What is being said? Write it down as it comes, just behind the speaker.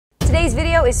Today's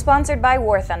video is sponsored by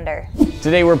War Thunder.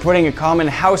 Today we're putting a common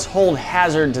household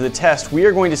hazard to the test. We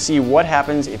are going to see what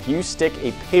happens if you stick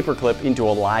a paperclip into a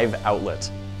live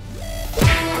outlet.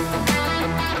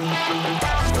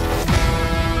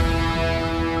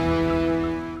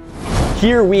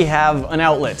 Here we have an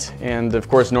outlet, and of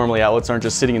course normally outlets aren't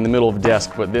just sitting in the middle of a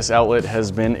desk, but this outlet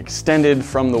has been extended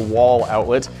from the wall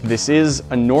outlet. This is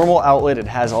a normal outlet. It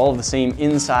has all of the same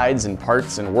insides and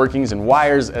parts and workings and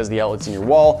wires as the outlets in your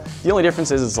wall. The only difference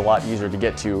is it's a lot easier to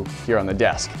get to here on the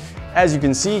desk. As you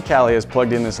can see, Callie has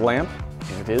plugged in this lamp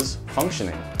and it is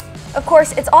functioning. Of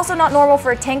course, it's also not normal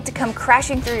for a tank to come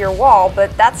crashing through your wall, but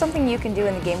that's something you can do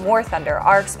in the game War Thunder,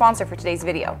 our sponsor for today's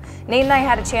video. Nate and I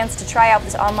had a chance to try out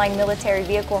this online military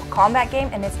vehicle combat game,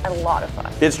 and it's a lot of fun.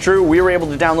 It's true, we were able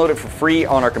to download it for free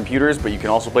on our computers, but you can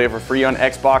also play it for free on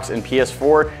Xbox and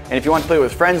PS4. And if you want to play it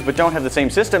with friends but don't have the same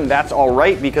system, that's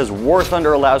alright, because War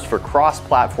Thunder allows for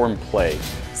cross-platform play.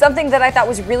 Something that I thought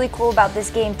was really cool about this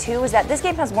game too is that this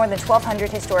game has more than 1,200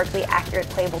 historically accurate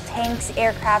playable tanks,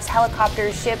 aircrafts,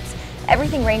 helicopters, ships,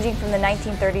 everything ranging from the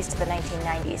 1930s to the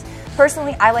 1990s.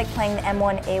 Personally, I like playing the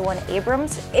M1A1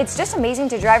 Abrams. It's just amazing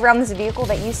to drive around this vehicle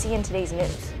that you see in today's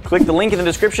news. Click the link in the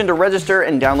description to register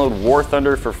and download War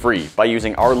Thunder for free. By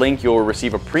using our link, you'll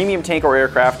receive a premium tank or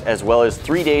aircraft as well as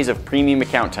 3 days of premium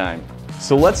account time.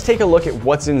 So let's take a look at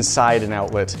what's inside an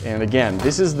outlet. And again,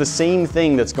 this is the same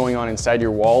thing that's going on inside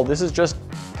your wall. This is just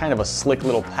kind of a slick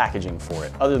little packaging for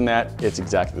it. Other than that, it's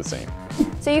exactly the same.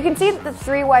 So you can see that the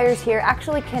 3 wires here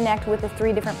actually connect with the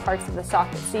 3 different parts of the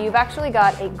socket. So you've actually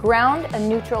got a ground, a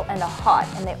neutral, and a hot,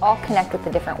 and they all connect with the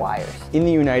different wires. In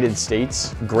the United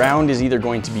States, ground is either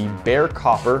going to be bare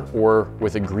copper or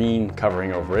with a green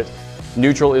covering over it.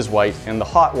 Neutral is white, and the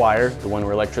hot wire, the one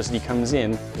where electricity comes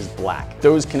in, is black.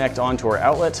 Those connect onto our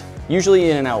outlet,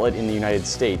 usually in an outlet in the United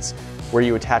States. Where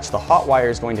you attach the hot wire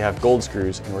is going to have gold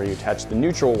screws, and where you attach the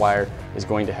neutral wire is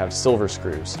going to have silver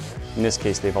screws. In this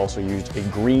case, they've also used a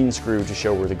green screw to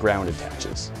show where the ground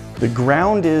attaches. The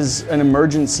ground is an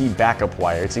emergency backup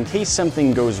wire. It's in case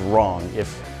something goes wrong.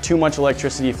 If too much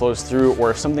electricity flows through, or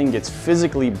if something gets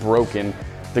physically broken,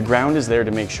 the ground is there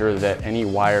to make sure that any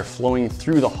wire flowing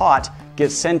through the hot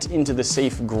gets sent into the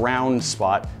safe ground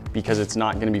spot, because it's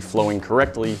not going to be flowing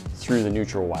correctly through the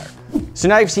neutral wire. So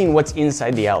now you've seen what's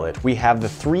inside the outlet. We have the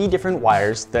 3 different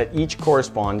wires that each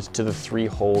correspond to the 3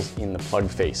 holes in the plug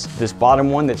face. This bottom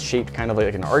one that's shaped kind of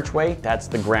like an archway, that's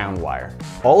the ground wire.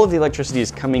 All of the electricity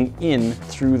is coming in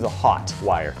through the hot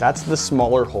wire. That's the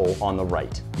smaller hole on the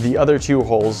right. The other 2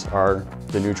 holes are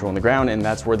the neutral and the ground, and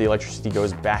that's where the electricity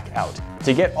goes back out.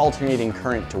 To get alternating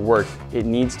current to work, it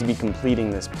needs to be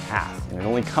completing this path, and it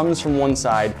only comes from one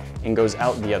side and goes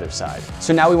out the other side.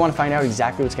 So now we want to find out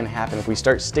exactly what's going to happen if we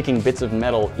start sticking bits of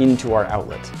metal into our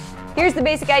outlet. Here's the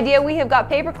basic idea. We have got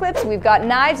paper clips, we've got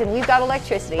knives, and we've got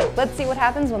electricity. Let's see what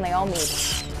happens when they all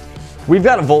meet. We've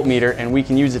got a voltmeter, and we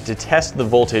can use it to test the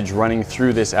voltage running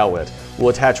through this outlet. We'll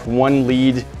attach one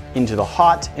lead into the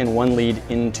hot and one lead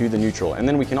into the neutral, and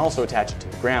then we can also attach it to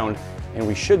the ground, and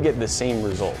we should get the same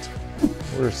result.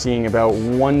 We're seeing about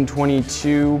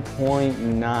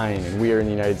 122.9, and we are in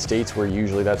the United States, where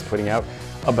usually that's putting out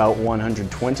about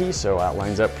 120, so that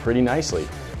lines up pretty nicely.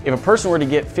 If a person were to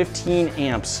get 15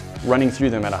 amps running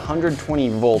through them at 120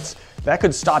 volts, that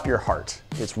could stop your heart.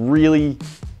 It's really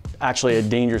actually a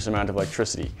dangerous amount of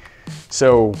electricity.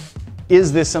 So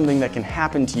is this something that can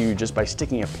happen to you just by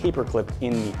sticking a paperclip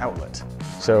in the outlet?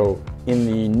 So in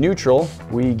the neutral,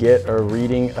 we get a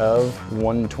reading of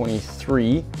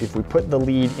 123. If we put the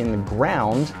lead in the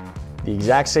ground, the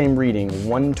exact same reading,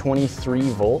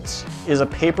 123 volts. Is a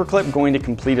paperclip going to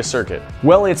complete a circuit?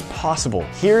 Well, it's possible.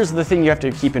 Here's the thing you have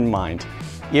to keep in mind.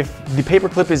 If the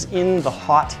paperclip is in the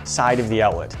hot side of the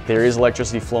outlet, there is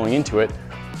electricity flowing into it,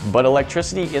 but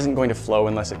electricity isn't going to flow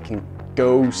unless it can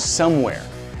go somewhere.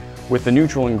 With the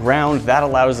neutral and ground, that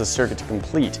allows the circuit to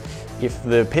complete. If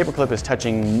the paperclip is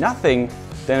touching nothing,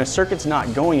 then a circuit's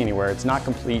not going anywhere, it's not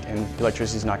complete, and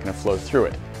electricity is not going to flow through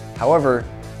it. However,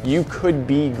 you could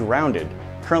be grounded.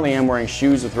 Currently I'm wearing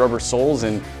shoes with rubber soles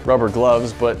and rubber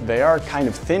gloves, but they are kind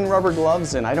of thin rubber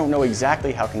gloves, and I don't know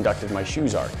exactly how conductive my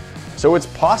shoes are. So it's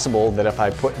possible that if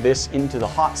I put this into the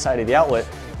hot side of the outlet,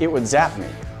 it would zap me.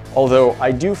 Although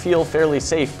I do feel fairly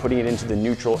safe putting it into the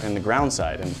neutral and the ground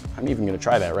side, and I'm even going to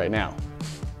try that right now.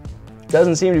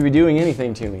 Doesn't seem to be doing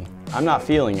anything to me. I'm not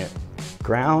feeling it.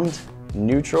 Ground,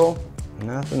 neutral,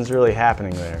 nothing's really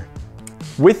happening there.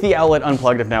 With the outlet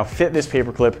unplugged, I've now fit this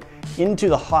paperclip into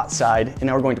the hot side, and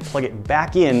now we're going to plug it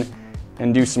back in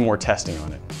and do some more testing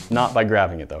on it. Not by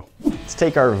grabbing it though. Let's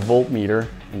take our voltmeter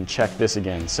and check this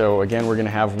again. So again, we're going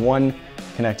to have one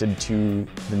connected to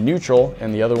the neutral,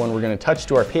 and the other one we're going to touch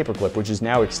to our paperclip, which is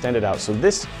now extended out. So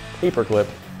this paperclip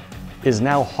is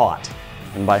now hot.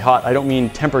 And by hot, I don't mean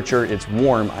temperature, it's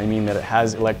warm. I mean that it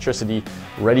has electricity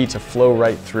ready to flow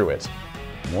right through it.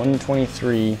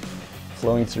 123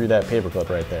 flowing through that paperclip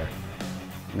right there.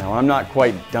 Now, I'm not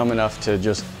quite dumb enough to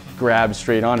just grab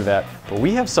straight onto that, but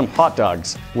we have some hot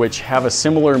dogs which have a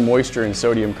similar moisture and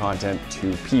sodium content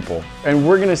to people. And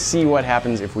we're gonna see what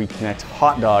happens if we connect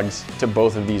hot dogs to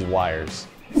both of these wires.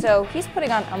 So he's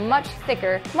putting on a much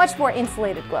thicker, much more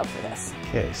insulated glove for this.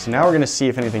 Okay, so now we're gonna see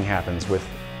if anything happens with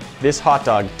this hot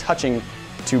dog touching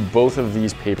to both of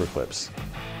these paper clips.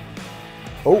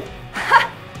 Oh,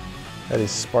 that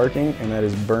is sparking and that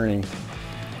is burning.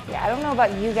 Yeah, I don't know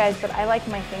about you guys, but I like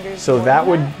my fingers. So that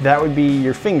would be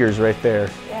your fingers right there.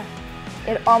 Yeah.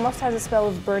 It almost has a smell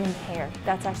of burning hair.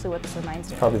 That's actually what this reminds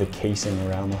me of. Probably the casing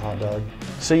around the hot dog.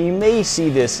 So you may see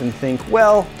this and think,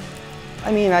 well,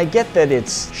 I mean, I get that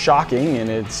it's shocking and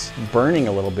it's burning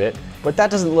a little bit, but that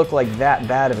doesn't look like that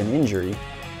bad of an injury.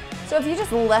 So if you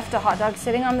just left a hot dog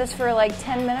sitting on this for like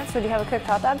 10 minutes, would you have a cooked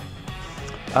hot dog?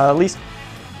 At least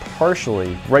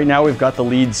partially. Right now we've got the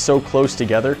leads so close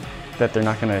together that they're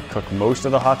not gonna cook most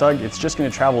of the hot dog. It's just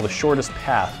gonna travel the shortest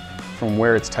path from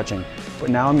where it's touching. But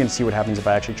now I'm gonna see what happens if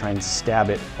I actually try and stab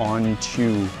it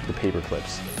onto the paper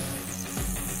clips.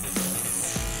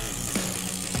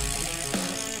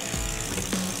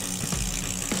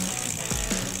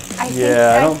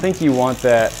 I don't think you want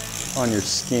that on your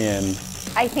skin.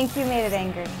 I think you made it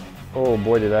angry. Oh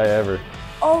boy, did I ever.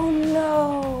 Oh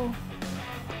no.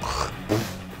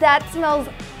 That smells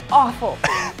awful.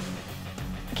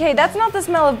 Okay, that's not the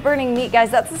smell of burning meat, guys.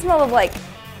 That's the smell of like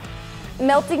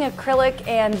melting acrylic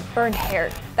and burned hair.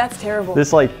 That's terrible.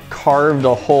 This like carved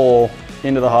a hole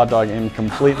into the hot dog and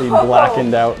completely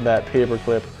blackened out that paper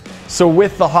clip. So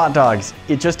with the hot dogs,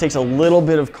 it just takes a little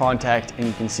bit of contact and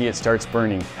you can see it starts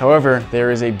burning. However,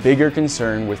 there is a bigger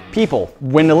concern with people.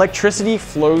 When electricity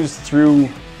flows through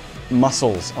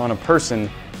muscles on a person,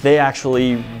 they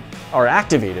actually are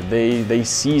activated. They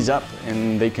seize up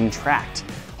and they contract.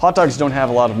 Hot dogs don't have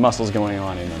a lot of muscles going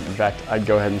on in them. In fact, I'd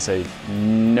go ahead and say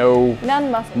no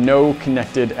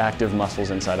connected active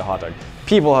muscles inside a hot dog.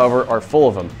 People, however, are full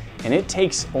of them. And it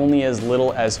takes only as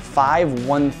little as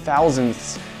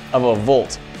 5/1000ths of a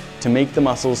volt to make the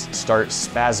muscles start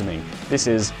spasming. This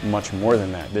is much more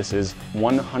than that. This is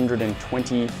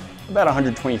 120, about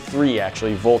 123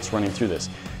 actually, volts running through this.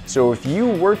 So if you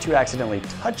were to accidentally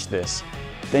touch this,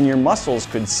 then your muscles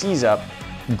could seize up,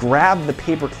 grab the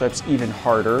paper clips even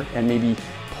harder, and maybe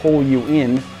pull you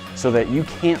in so that you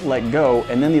can't let go,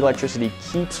 and then the electricity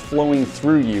keeps flowing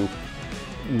through you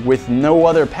with no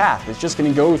other path. It's just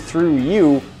gonna go through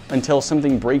you until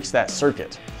something breaks that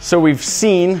circuit. So we've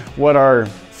seen what our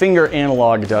finger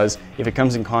analog does if it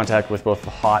comes in contact with both the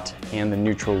hot and the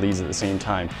neutral leads at the same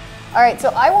time. All right, so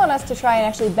I want us to try and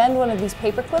actually bend one of these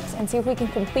paper clips and see if we can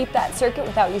complete that circuit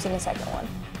without using a second one.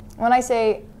 When I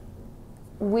say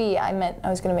we, I meant I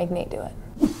was gonna make Nate do it.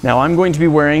 Now I'm going to be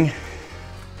wearing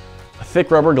a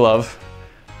thick rubber glove.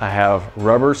 I have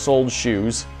rubber-soled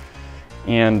shoes,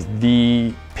 and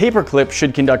the paper clip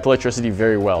should conduct electricity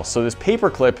very well. So this paper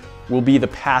clip will be the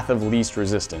path of least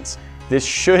resistance. This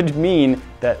should mean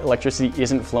that electricity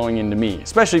isn't flowing into me,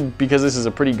 especially because this is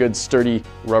a pretty good sturdy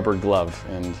rubber glove,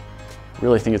 and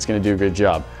really think it's gonna do a good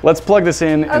job. Let's plug this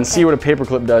in and see what a paper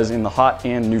clip does in the hot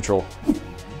and neutral.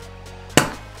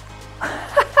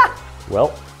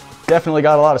 Well, definitely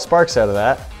got a lot of sparks out of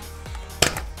that.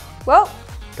 Well,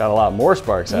 got a lot more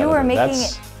sparks out of it. You were making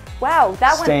it. Wow,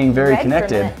 that one staying very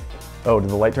connected. Oh, did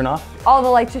the light turn off? All the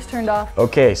lights just turned off.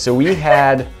 Okay, so we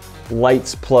had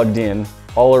lights plugged in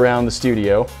all around the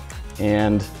studio,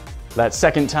 and that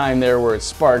second time there where it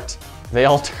sparked, they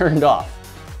all turned off.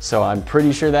 So I'm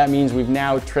pretty sure that means we've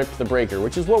now tripped the breaker,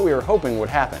 which is what we were hoping would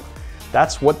happen.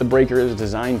 That's what the breaker is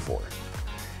designed for.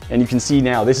 And you can see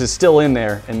now, this is still in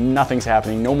there and nothing's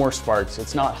happening, no more sparks,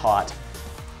 it's not hot,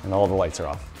 and all the lights are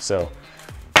off. So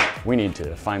we need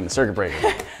to find the circuit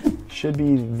breaker. Should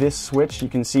be this switch. You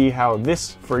can see how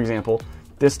this, for example,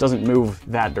 this doesn't move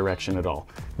that direction at all.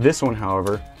 This one,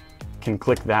 however, can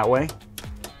click that way.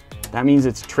 That means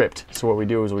it's tripped. So what we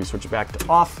do is we switch it back to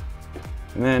off,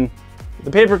 and then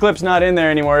the paper clip's not in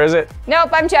there anymore, is it?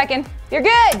 Nope, I'm checking. You're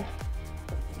good.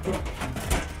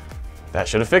 That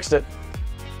should have fixed it.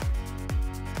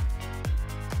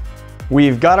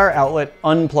 We've got our outlet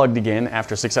unplugged again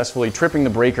after successfully tripping the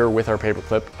breaker with our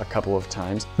paperclip a couple of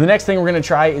times. The next thing we're gonna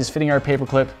try is fitting our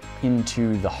paperclip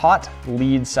into the hot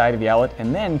lead side of the outlet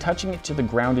and then touching it to the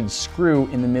grounded screw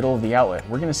in the middle of the outlet.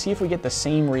 We're gonna see if we get the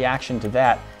same reaction to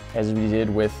that as we did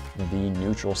with the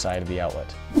neutral side of the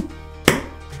outlet.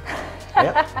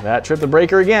 Yep, that tripped the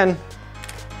breaker again.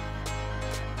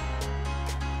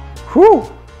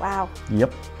 Whew! Wow.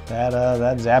 Yep, that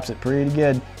zaps it pretty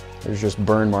good. There's just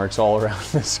burn marks all around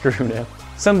the screw now.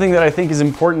 Something that I think is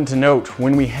important to note,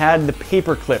 when we had the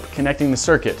paper clip connecting the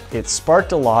circuit, it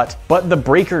sparked a lot, but the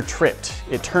breaker tripped.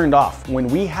 It turned off. When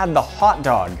we had the hot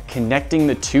dog connecting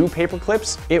the two paper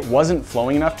clips, it wasn't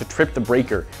flowing enough to trip the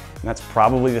breaker. And that's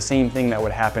probably the same thing that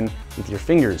would happen with your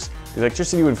fingers. The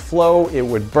electricity would flow, it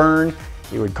would burn,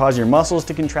 it would cause your muscles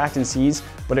to contract and seize,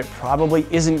 but it probably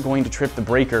isn't going to trip the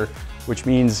breaker, which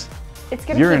means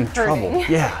you're in trouble.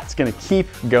 Yeah, it's gonna keep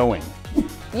going.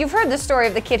 You've heard the story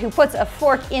of the kid who puts a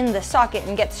fork in the socket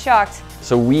and gets shocked.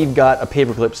 So we've got a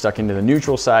paper clip stuck into the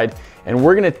neutral side, and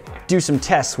we're gonna do some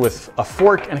tests with a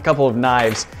fork and a couple of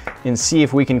knives and see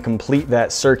if we can complete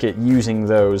that circuit using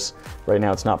those. Right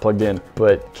now it's not plugged in,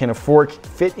 but can a fork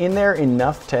fit in there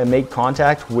enough to make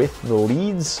contact with the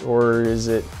leads, or is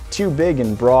it too big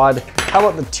and broad? How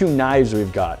about the two knives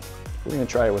we've got? We're gonna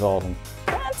try it with all of them.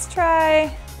 Let's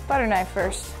try butter knife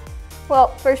first. Well,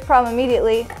 first problem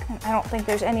immediately, I don't think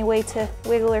there's any way to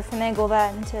wiggle or finagle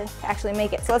that and to actually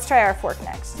make it. So let's try our fork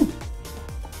next.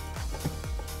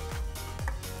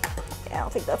 Yeah, I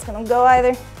don't think that's gonna go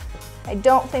either. I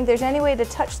don't think there's any way to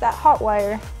touch that hot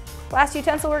wire. Last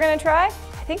utensil we're gonna try.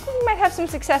 I think we might have some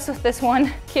success with this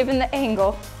one, given the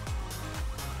angle.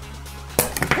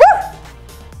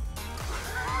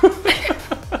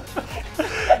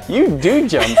 You do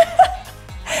jump.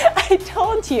 I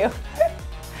told you.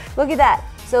 Look at that.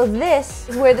 So this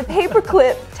is where the paper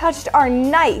clip touched our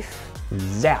knife.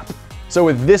 Zap. So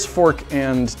with this fork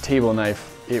and table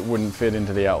knife, it wouldn't fit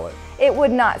into the outlet. It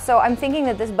would not. So I'm thinking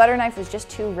that this butter knife was just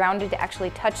too rounded to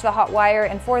actually touch the hot wire,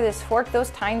 and for this fork, those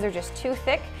tines are just too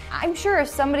thick. I'm sure if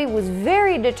somebody was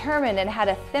very determined and had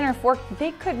a thinner fork,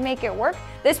 they could make it work.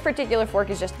 This particular fork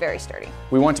is just very sturdy.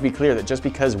 We want to be clear that just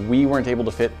because we weren't able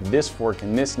to fit this fork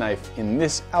and this knife in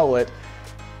this outlet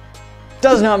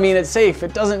does not mean it's safe.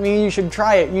 It doesn't mean you should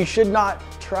try it. You should not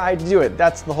try to do it.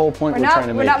 That's the whole point we're trying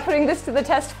to make. We're not putting this to the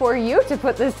test for you to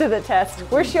put this to the test.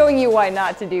 We're showing you why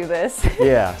not to do this.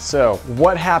 Yeah, so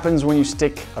what happens when you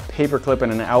stick a paper clip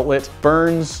in an outlet?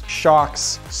 Burns,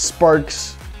 shocks,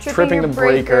 sparks, tripping the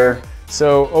breaker.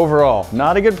 So overall,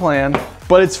 not a good plan,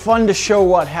 but it's fun to show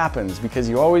what happens because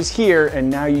you always hear, and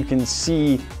now you can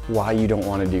see why you don't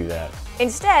want to do that.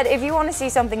 Instead, if you want to see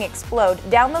something explode,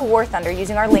 download War Thunder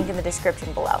using our link in the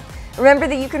description below. Remember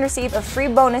that you can receive a free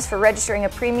bonus for registering a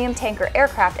premium tanker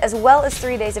aircraft, as well as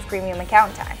 3 days of premium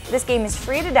account time. This game is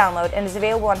free to download and is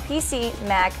available on PC,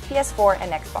 Mac, PS4,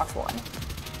 and Xbox One.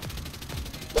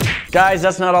 Guys,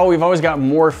 that's not all. We've always got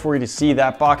more for you to see.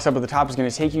 That box up at the top is going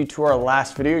to take you to our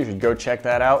last video. You should go check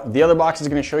that out. The other box is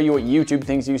going to show you what YouTube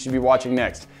thinks you should be watching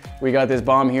next. We got this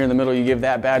bomb here in the middle. You give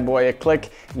that bad boy a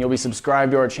click and you'll be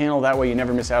subscribed to our channel. That way you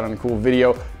never miss out on a cool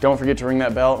video. Don't forget to ring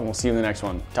that bell and we'll see you in the next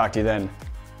one. Talk to you then.